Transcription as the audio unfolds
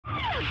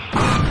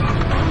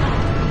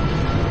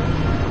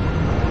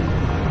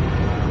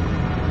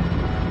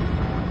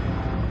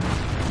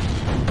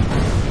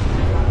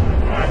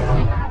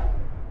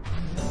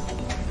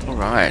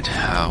Alright,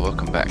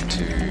 welcome back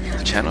to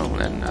the channel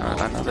and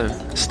another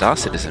Star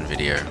Citizen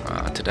video.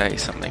 Today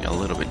something a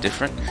little bit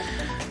different.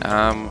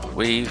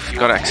 We've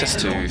got access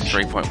to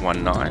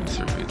 3.19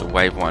 through the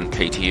Wave 1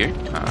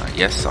 PTU.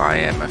 Yes, I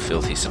am a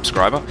filthy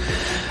subscriber.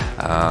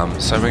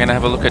 So we're going to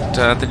have a look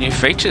at the new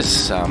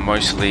features,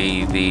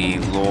 mostly the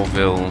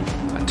Lawville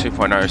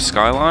 2.0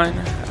 skyline,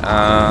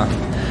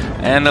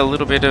 and a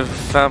little bit of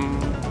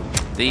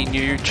the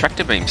new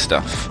tractor beam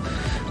stuff.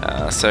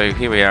 So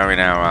here we are in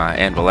our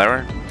Anvil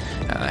Arrow,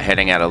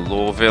 heading out of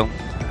Lawville.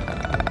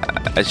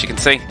 As you can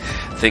see,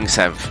 things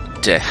have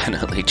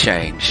definitely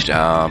changed.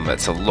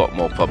 It's a lot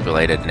more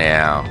populated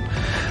now.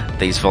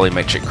 These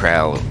volumetric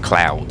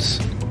clouds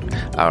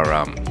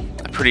are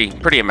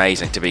pretty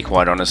amazing, to be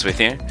quite honest with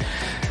you.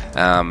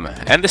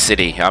 And the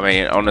city, I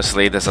mean,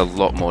 honestly, there's a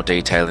lot more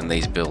detail in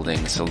these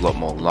buildings, a lot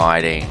more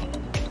lighting.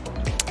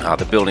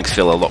 The buildings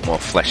feel a lot more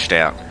fleshed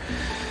out.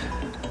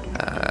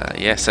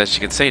 Yes, as you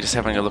can see, just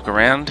having a look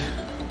around.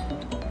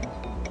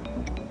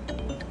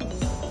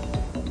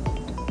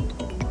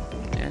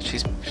 Yeah,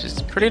 she's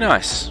pretty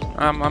nice.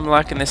 I'm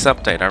liking this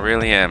update, I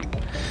really am.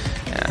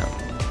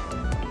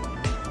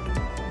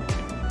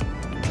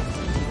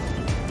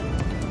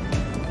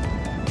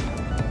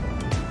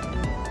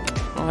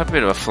 We'll have a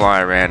bit of a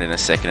fly around in a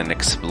second and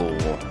explore,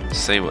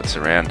 see what's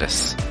around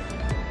us.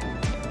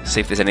 See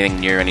if there's anything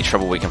new, any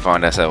trouble we can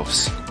find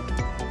ourselves.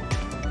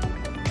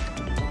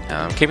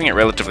 Keeping it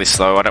relatively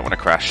slow, I don't want to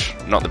crash.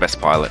 Not the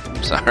best pilot,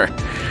 so...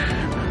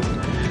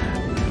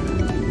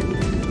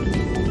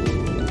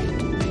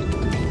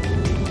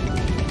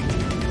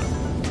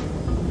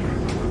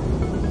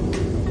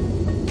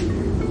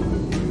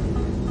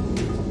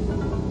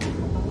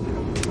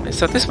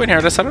 So at this point here,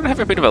 I decided to have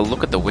a bit of a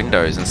look at the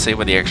windows and see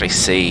whether you actually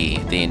see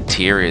the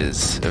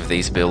interiors of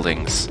these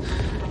buildings.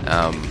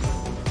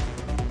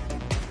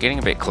 Getting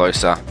a bit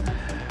closer.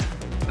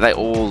 They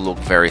all look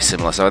very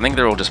similar, so I think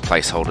they're all just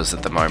placeholders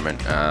at the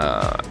moment.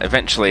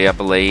 Eventually, I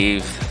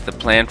believe the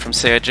plan from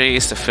CRG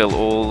is to fill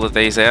all of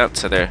these out,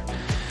 so they're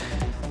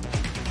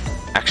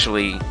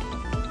actually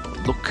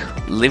look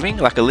living,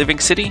 like a living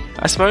city,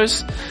 I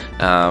suppose.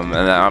 And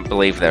I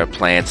believe there are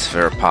plans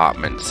for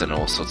apartments and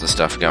all sorts of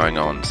stuff going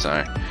on,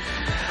 so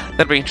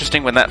that'll be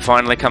interesting when that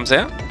finally comes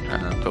out.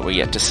 But we're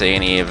yet to see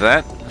any of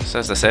that. So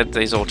as I said,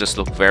 these all just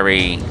look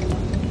very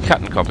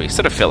cut and copy,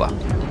 sort of filler.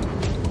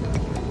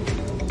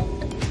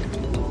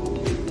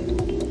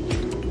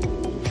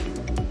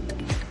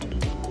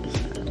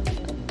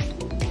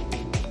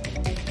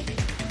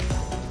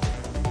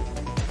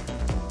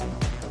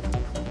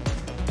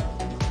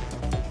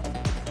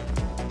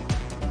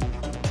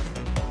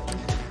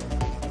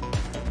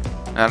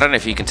 I don't know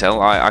if you can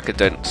tell, I could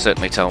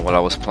certainly tell what I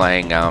was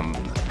playing.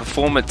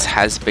 Performance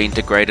has been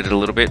degraded a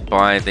little bit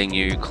by the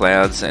new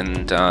clouds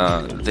and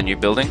the new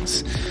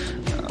buildings.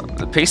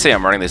 The PC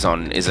I'm running this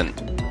on isn't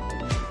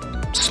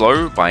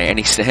slow by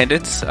any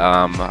standards.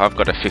 I've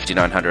got a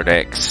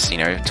 5900X, you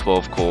know,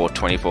 12 core,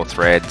 24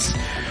 threads,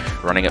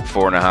 running at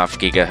 4.5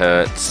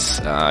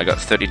 gigahertz. I got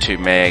 32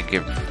 meg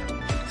of,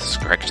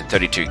 correction,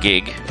 32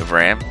 gig of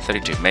RAM,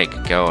 32 meg,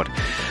 god.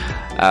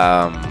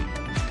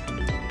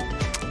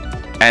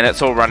 And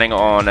it's all running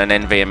on an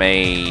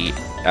NVMe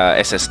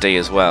SSD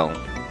as well.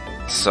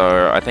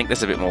 So I think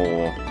there's a bit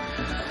more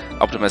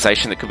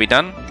optimization that could be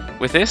done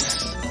with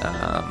this.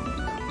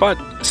 But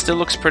still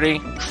looks pretty.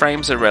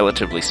 Frames are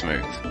relatively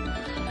smooth.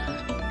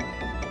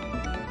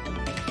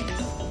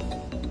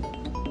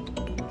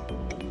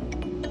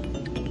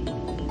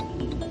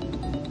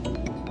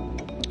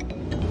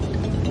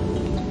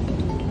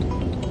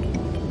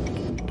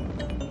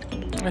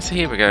 So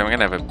here we go. We're going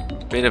to have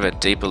a bit of a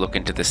deeper look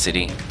into the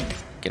city.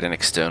 Get an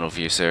external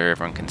view so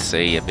everyone can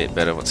see a bit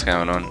better what's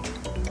going on.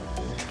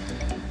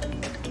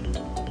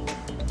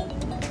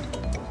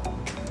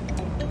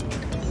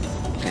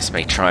 It's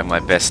me trying my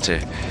best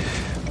to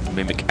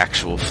mimic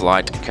actual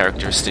flight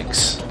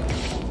characteristics.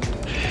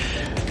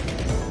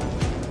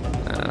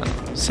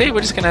 See, we're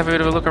just going to have a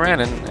bit of a look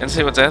around and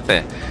see what's out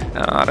there.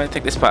 I don't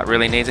think this part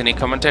really needs any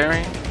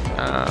commentary.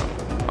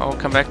 I'll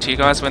come back to you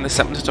guys when there's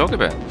something to talk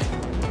about.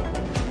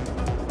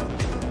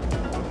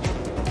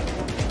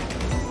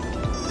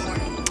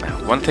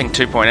 One thing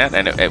to point out,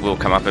 and it will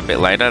come up a bit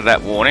later,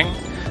 that warning,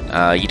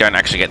 you don't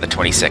actually get the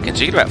 20 seconds.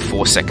 You get about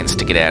 4 seconds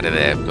to get out of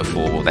there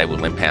before they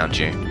will impound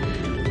you.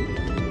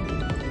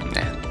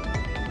 Nah.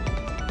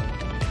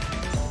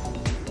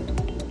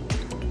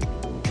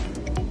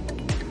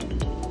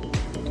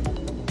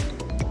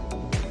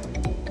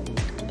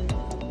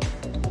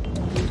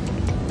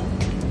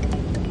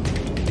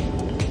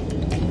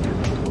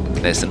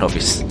 There's an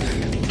obvious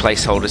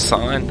placeholder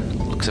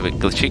sign. Looks a bit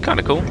glitchy, kind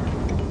of cool.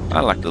 I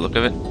like the look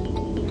of it.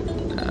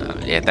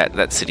 Yeah,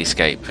 that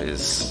cityscape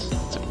is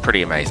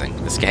pretty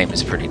amazing. This game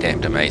is pretty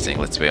damned amazing,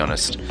 let's be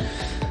honest.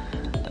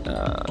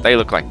 They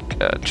look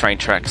like train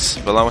tracks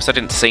below us. I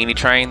didn't see any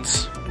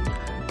trains.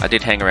 I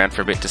did hang around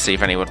for a bit to see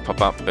if any would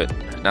pop up, but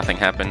nothing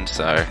happened,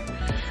 so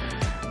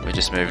we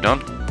just moved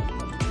on.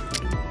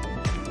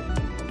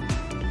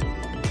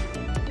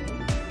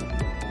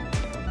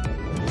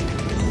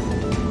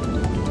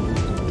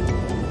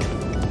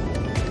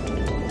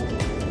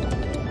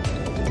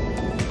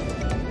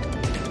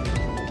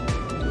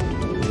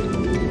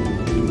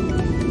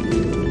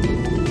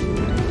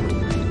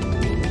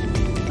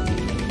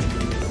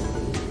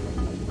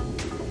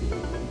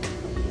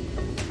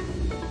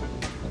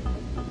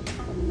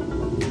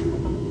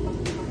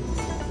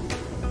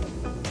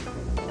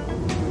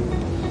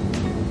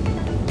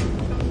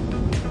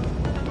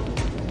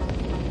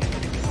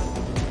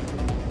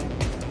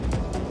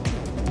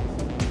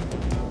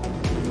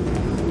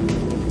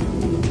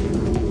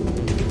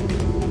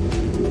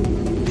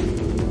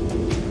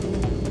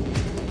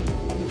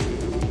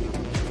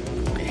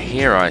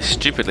 here I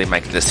stupidly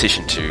make the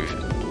decision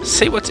to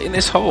see what's in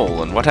this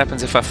hole and what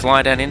happens if I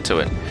fly down into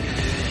it.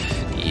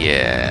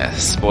 Yeah,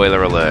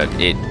 spoiler alert,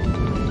 it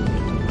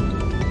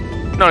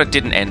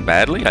didn't end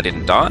badly, I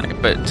didn't die,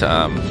 but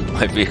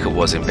my vehicle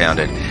was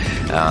impounded.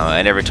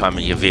 And every time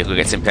your vehicle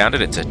gets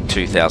impounded, it's a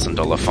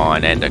 $2,000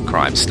 fine and a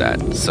crime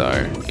stat, so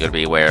you gotta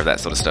be aware of that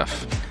sort of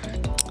stuff.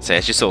 So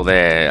as you saw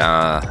there,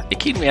 it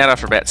kicked me out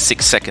after about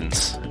 6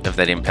 seconds of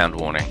that impound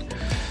warning.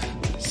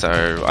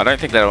 So I don't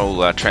think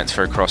that'll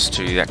transfer across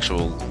to the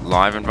actual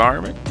live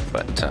environment,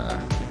 but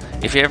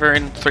if you're ever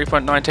in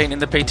 3.19 in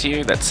the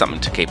PTU, that's something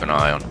to keep an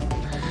eye on.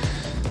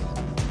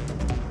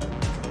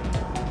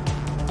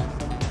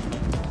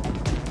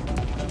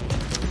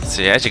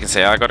 So yeah, as you can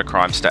see, I got a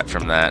crime stat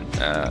from that.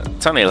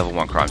 It's only a level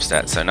 1 crime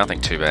stat, so nothing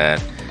too bad.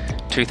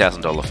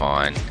 $2,000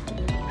 fine.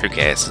 Who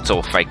cares? It's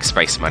all fake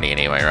space money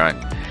anyway, right?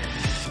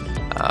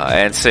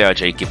 And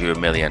CIG give you $1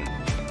 million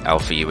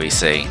Alpha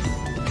UEC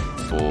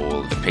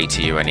for the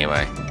PTU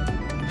anyway.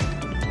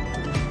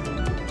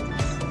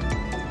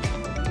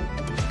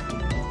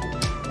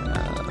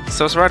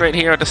 So it's right about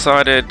here I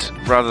decided,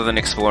 rather than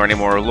explore any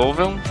more of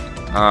Lawville,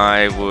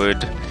 I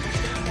would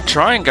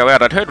try and go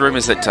out. I'd heard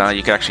rumours that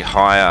you could actually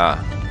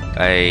hire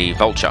a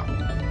vulture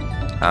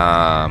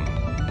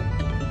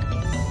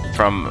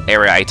from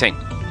Area 18.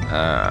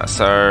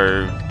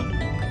 So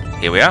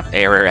here we are,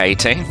 Area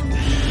 18.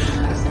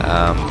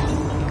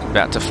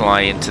 About to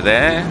fly into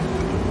there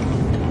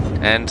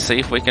and see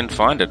if we can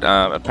find it.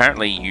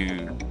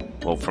 Apparently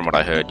well, from what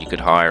I heard, you could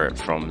hire it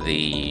from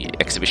the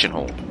exhibition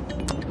hall.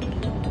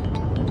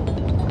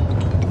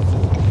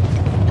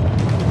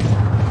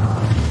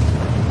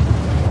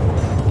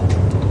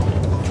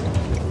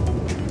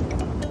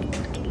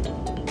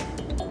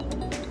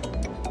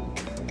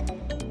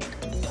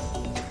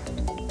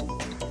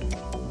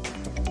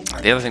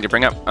 The other thing to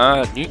bring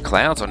up, new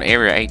clouds on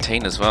Area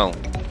 18 as well,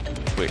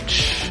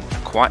 which are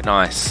quite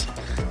nice.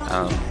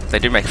 They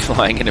do make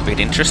flying a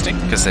bit interesting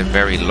because they're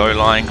very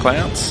low-lying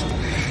clouds.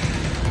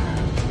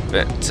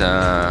 But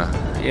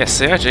yeah,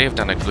 CIG have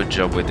done a good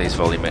job with these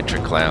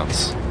volumetric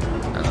clouds.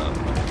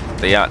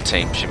 The art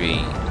team should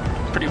be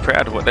pretty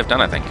proud of what they've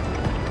done, I think.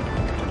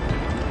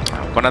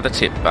 One other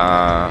tip,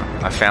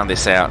 I found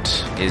this out,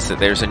 is that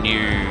there's a new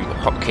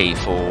hotkey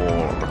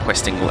for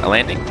requesting a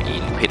landing.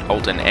 You hit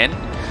Alt and N.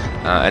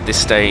 At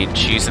this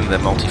stage, using the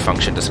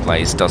multifunction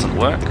displays doesn't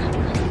work.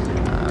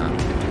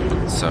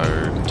 So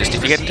just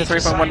if you get into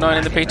 3.19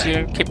 in the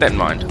PTU, keep that in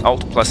mind.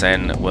 Alt plus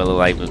N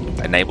will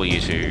enable you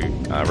to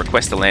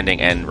request a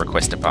landing and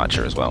request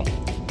departure as well.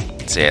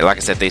 So yeah, like I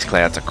said, these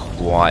clouds are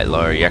quite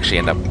low. You actually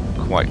end up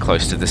quite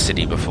close to the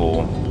city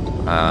before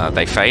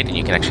they fade and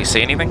you can actually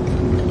see anything.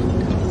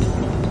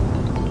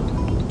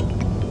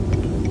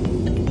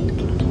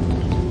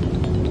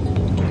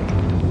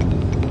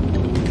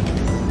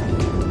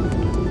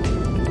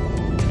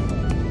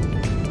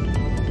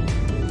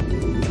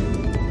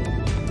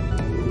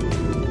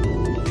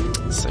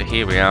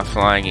 Here we are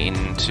flying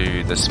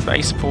into the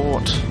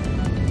spaceport.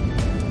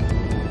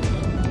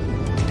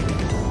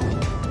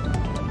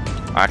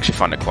 I actually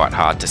find it quite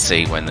hard to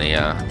see when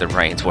the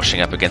rain's washing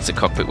up against the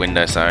cockpit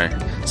window, so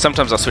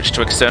sometimes I'll switch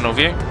to external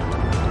view.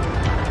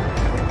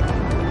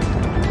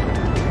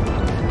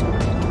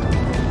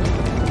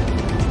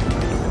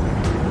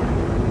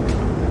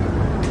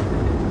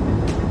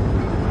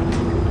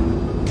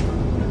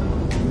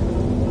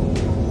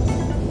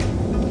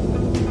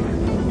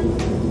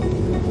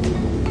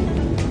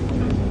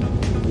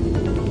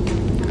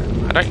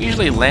 I don't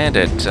usually land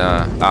at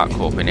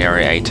ArtCorp in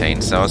Area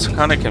 18, so I was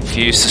kind of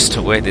confused as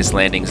to where this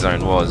landing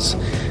zone was.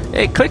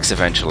 It clicks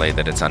eventually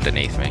that it's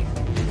underneath me.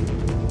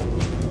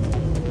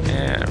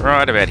 Yeah,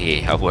 right about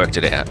here, I've worked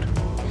it out.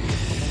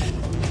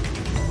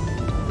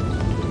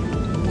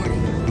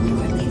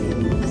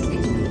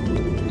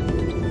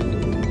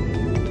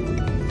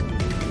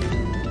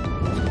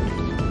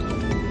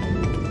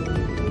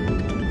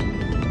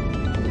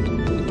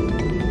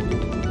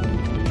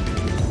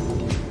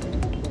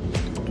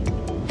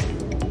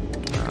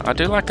 I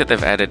do like that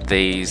they've added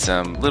these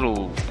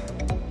little,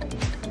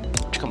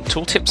 what do you call them,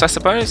 tooltips, I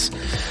suppose,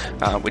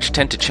 which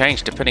tend to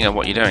change depending on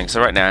what you're doing.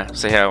 So right now,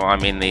 see how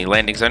I'm in the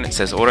landing zone, it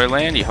says auto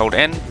land, you hold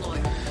N.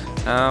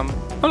 Oh,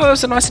 that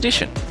was a nice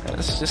addition.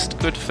 It's just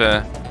good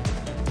for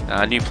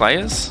new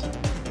players.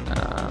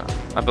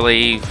 I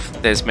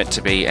believe there's meant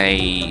to be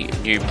a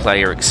new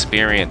player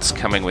experience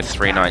coming with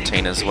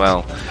 3.19 as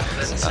well.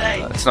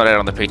 It's not out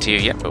on the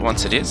PTU yet, but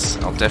once it is,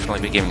 I'll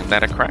definitely be giving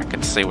that a crack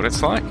and see what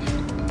it's like.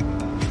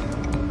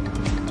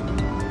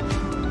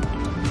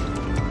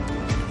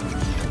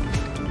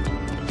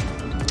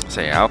 So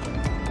yeah,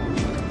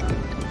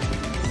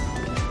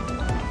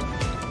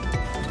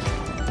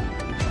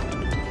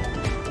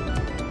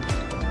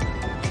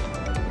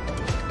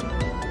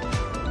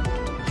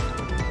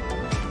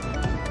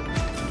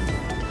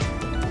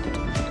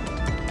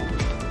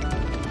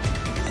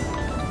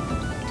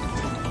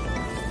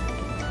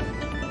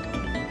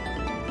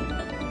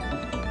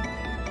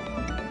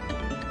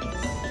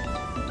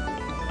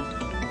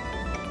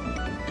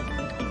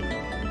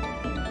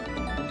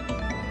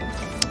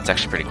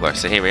 actually pretty close.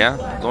 So here we are,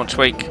 launch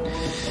week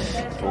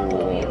for,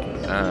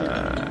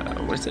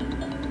 what is it?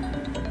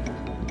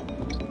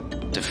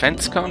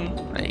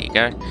 DefenseCon? There you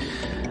go.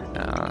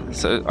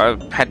 So I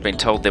had been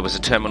told there was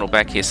a terminal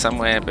back here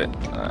somewhere, but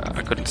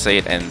I couldn't see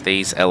it, and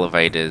these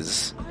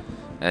elevators,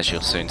 as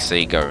you'll soon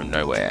see, go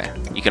nowhere.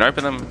 You can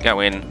open them,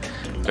 go in,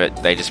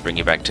 but they just bring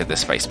you back to the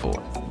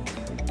spaceport.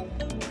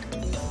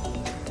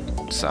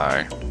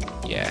 So,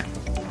 yeah.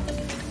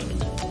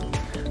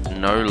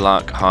 No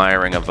luck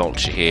hiring a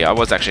vulture here. I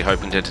was actually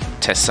hoping to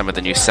test some of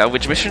the new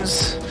salvage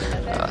missions.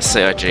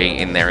 CIG,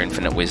 in their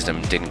infinite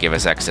wisdom, didn't give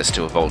us access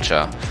to a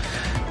vulture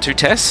to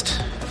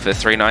test for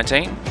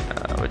 319,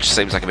 which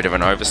seems like a bit of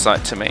an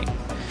oversight to me.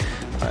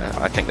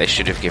 I think they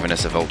should have given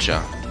us a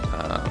vulture.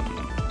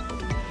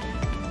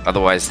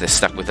 Otherwise, they're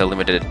stuck with a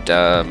limited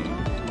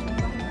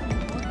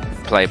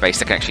player base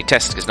that can actually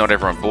test, because not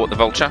everyone bought the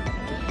vulture.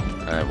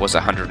 It was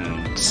a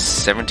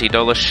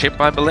 $170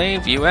 ship, I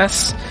believe,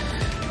 US,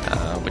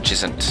 which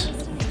isn't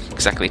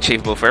exactly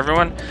achievable for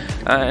everyone.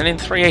 And in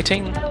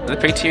 318, the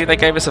PTU, they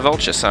gave us a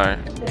vulture, so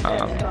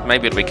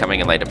maybe it'll be coming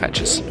in later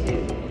patches.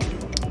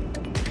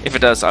 If it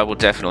does, I will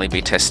definitely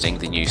be testing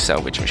the new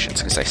salvage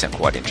missions, because they sound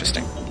quite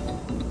interesting.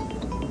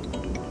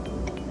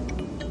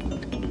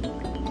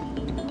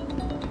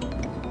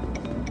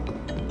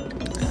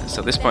 So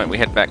at this point we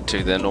head back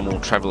to the normal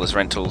Travelers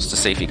Rentals to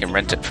see if you can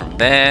rent it from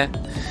there.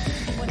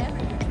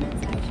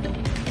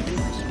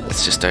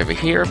 Let's just over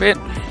here a bit.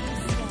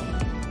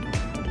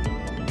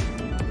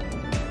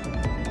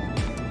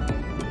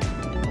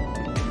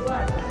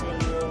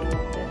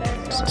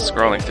 So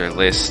scrolling through the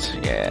list,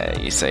 yeah,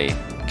 you see,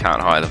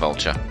 can't hire the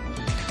vulture.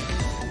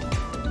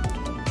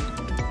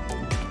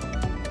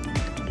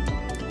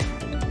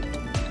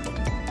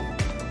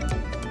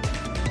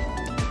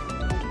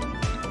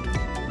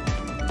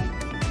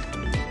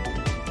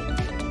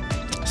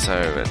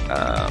 So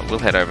we'll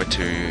head over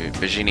to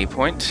Virginie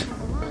Point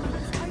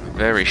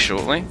very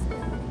shortly.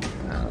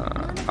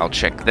 I'll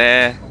check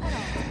there.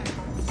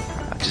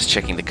 Just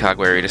checking the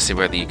cargo area to see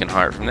whether you can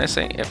hire it from there.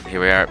 So yep, here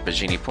we are at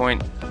Virginie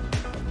Point.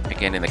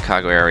 Again in the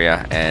cargo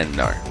area, and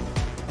no,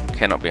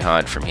 cannot be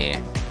hired from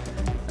here.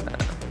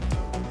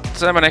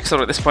 So my next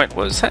thought at this point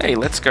was, hey,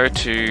 let's go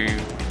to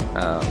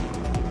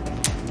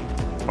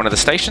one of the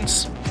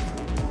stations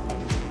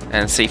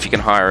and see if you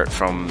can hire it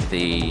from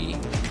the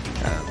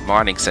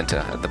mining center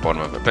at the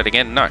bottom of it. But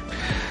again, no.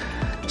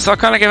 So I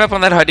kind of gave up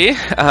on that idea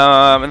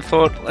and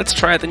thought, let's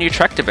try out the new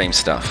tractor beam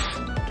stuff.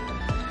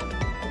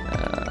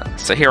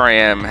 So here I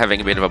am having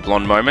a bit of a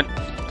blonde moment,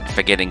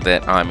 forgetting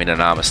that I'm in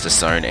an armistice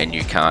zone and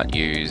you can't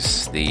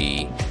use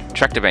the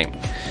tractor beam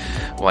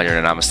while you're in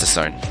an armistice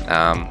zone.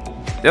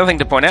 The other thing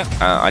to point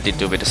out, I did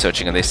do a bit of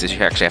searching on this, is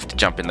you actually have to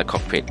jump in the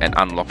cockpit and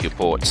unlock your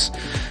ports.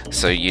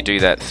 So you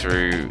do that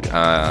through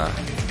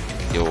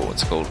your,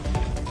 what's it called,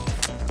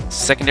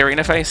 secondary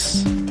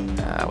interface?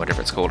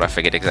 Whatever it's called, I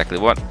forget exactly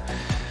what.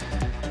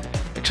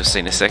 Which you'll see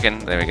in a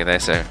second. There we go there,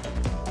 so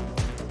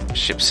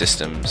ship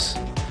systems.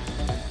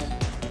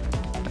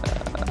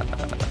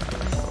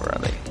 Where are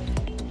they?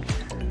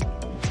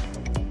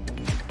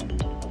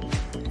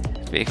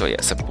 Vehicle,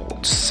 yeah,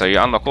 supports. So you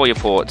unlock all your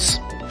ports,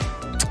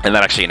 and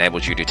that actually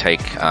enables you to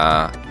take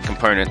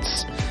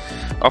components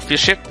off your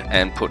ship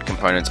and put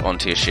components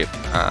onto your ship.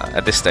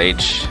 At this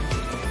stage,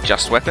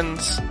 just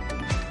weapons.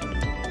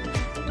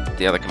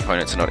 The other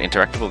components are not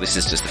interactable. This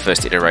is just the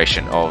first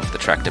iteration of the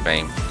tractor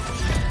beam.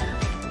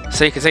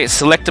 So you can see it's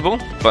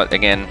selectable, but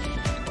again,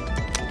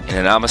 in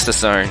an armistice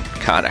zone,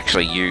 can't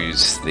actually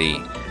use the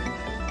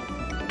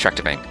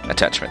tractor beam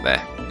attachment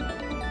there.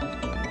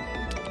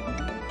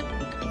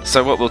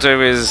 So what we'll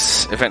do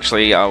is,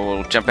 eventually I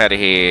will jump out of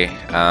here.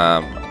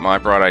 My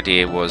bright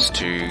idea was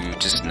to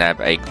just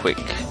nab a quick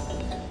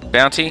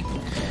bounty,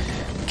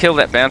 kill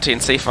that bounty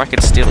and see if I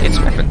could steal its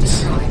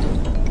weapons.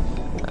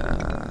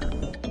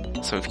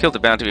 So we've killed the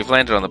bounty, we've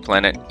landed on the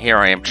planet. Here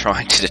I am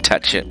trying to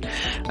detach it.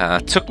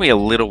 Took me a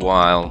little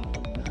while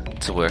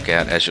to work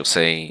out, as you'll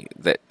see,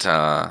 that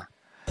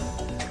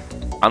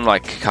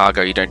unlike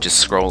cargo, you don't just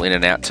scroll in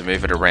and out to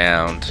move it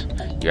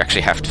around. You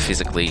actually have to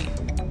physically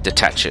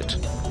detach it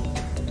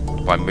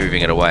by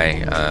moving it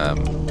away.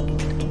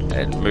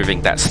 And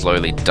moving that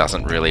slowly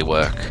doesn't really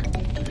work.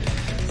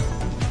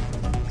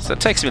 So it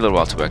takes me a little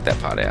while to work that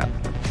part out.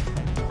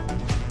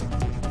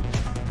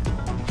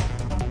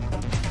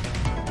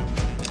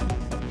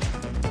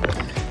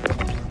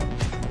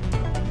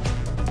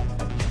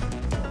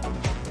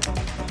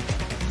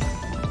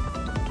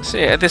 So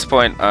yeah, at this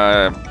point,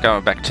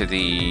 going back to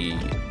the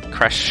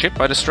crashed ship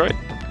I destroyed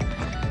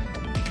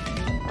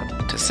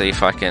to see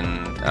if I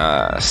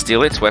can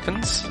steal its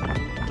weapons.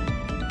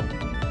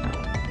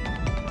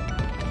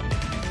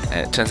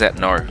 And it turns out,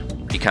 no,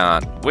 you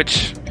can't.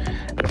 Which,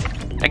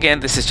 again,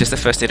 this is just the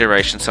first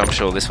iteration, so I'm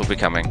sure this will be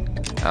coming.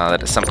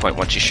 That at some point,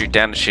 once you shoot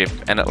down the ship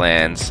and it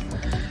lands,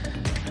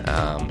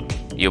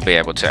 you'll be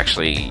able to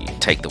actually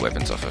take the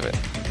weapons off of it.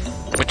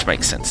 Which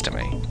makes sense to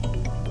me.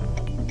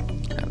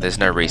 There's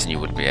no reason you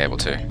wouldn't be able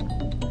to.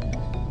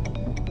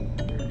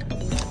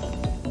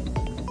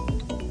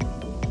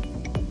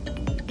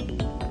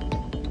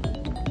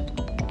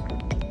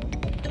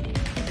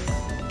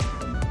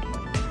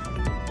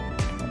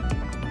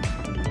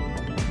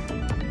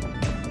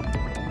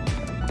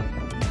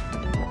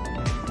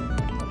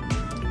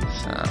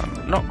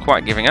 Not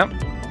quite giving up.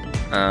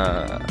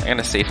 I'm going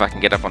to see if I can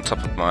get up on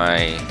top of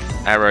my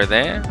arrow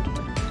there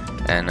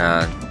and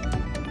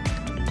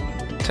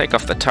take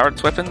off the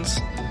turret's weapons.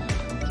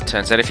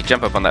 Turns out if you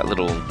jump up on that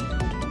little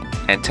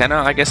antenna,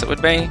 I guess it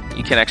would be,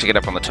 you can actually get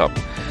up on the top.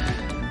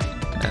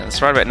 And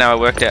so right about now I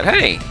worked out,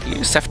 hey, you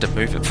just have to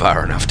move it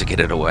far enough to get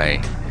it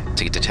away,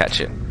 to detach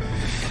it.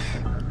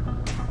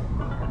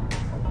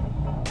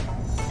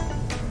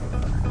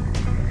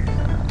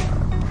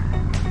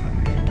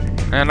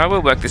 And I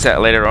will work this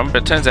out later on,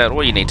 but it turns out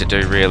all you need to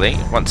do really,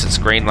 once it's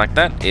green like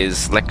that,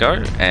 is let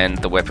go and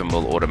the weapon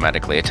will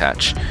automatically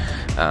attach.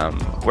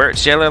 Where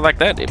it's yellow like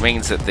that, it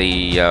means that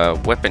the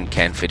weapon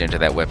can fit into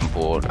that weapon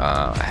port,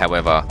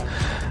 however,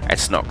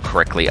 it's not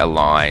correctly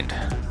aligned.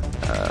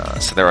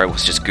 So there I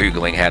was just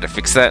googling how to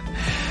fix that.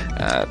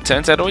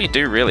 Turns out all you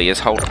do really is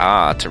hold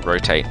R to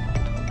rotate.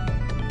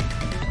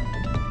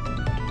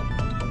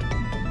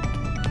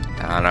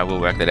 And I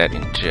will work that out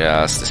in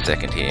just a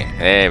second here.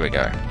 There we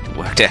go.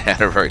 Worked out how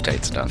to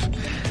rotate stuff.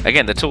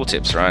 Again, the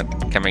tooltips, right?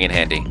 Coming in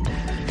handy.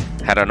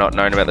 Had I not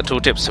known about the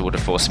tooltips, it would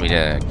have forced me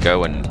to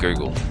go and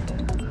Google.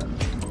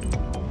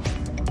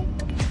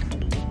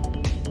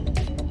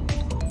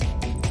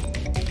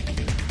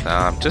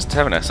 Just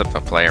having a sort of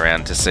a play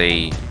around to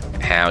see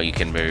how you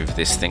can move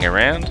this thing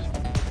around.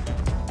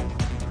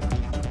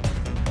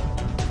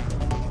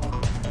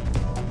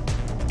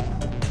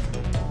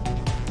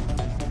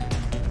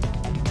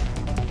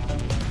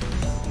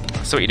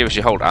 So what you do is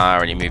you hold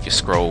R and you move your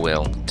scroll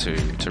wheel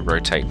to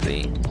rotate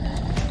the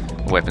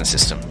weapon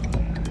system.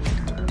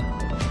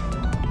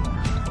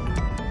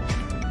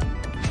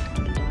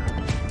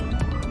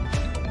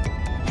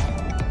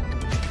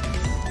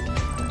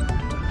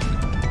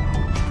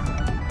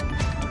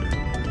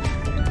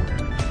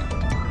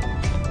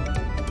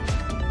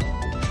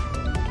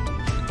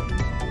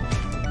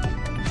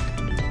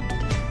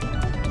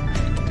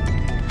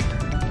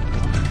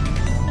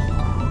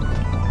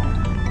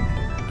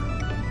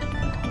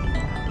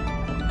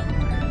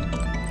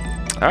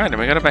 Alright,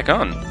 and we got it back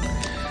on.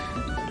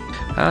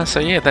 So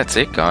yeah, that's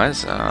it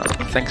guys.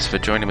 Thanks for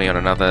joining me on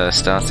another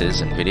Star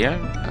Citizen video.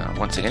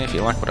 Once again, if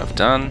you like what I've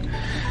done,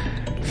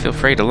 feel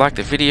free to like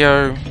the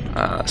video,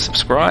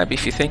 subscribe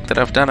if you think that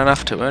I've done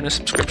enough to earn a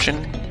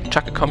subscription,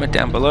 chuck a comment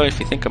down below if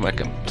you think I'm a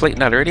complete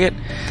and utter idiot,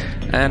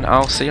 and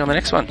I'll see you on the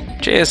next one.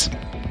 Cheers!